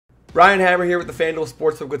Ryan Hammer here with the FanDuel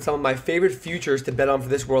Sportsbook with some of my favorite futures to bet on for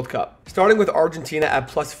this World Cup. Starting with Argentina at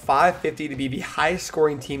plus 550 to be the highest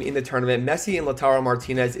scoring team in the tournament. Messi and Lautaro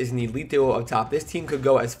Martinez is an elite duo up top. This team could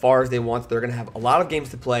go as far as they want. They're going to have a lot of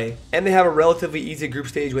games to play, and they have a relatively easy group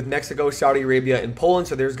stage with Mexico, Saudi Arabia, and Poland,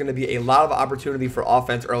 so there's going to be a lot of opportunity for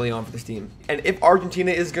offense early on for this team. And if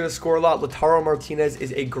Argentina is going to score a lot, Lautaro Martinez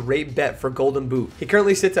is a great bet for Golden Boot. He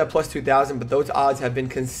currently sits at plus 2,000, but those odds have been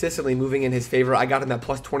consistently moving in his favor. I got him at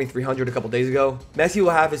plus 2,300 a couple days ago. Messi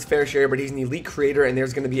will have his fair share, but he's an elite creator, and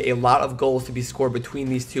there's going to be a lot of goals to be scored between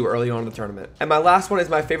these two early on in the tournament. And my last one is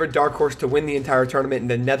my favorite dark horse to win the entire tournament in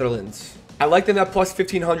the Netherlands. I like them at plus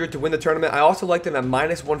 1,500 to win the tournament. I also like them at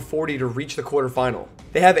minus 140 to reach the quarterfinal.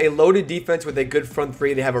 They have a loaded defense with a good front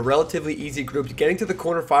three. They have a relatively easy group. Getting to the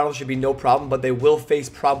quarterfinal should be no problem, but they will face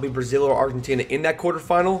probably Brazil or Argentina in that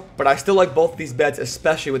quarterfinal. But I still like both of these bets,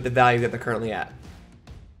 especially with the value that they're currently at.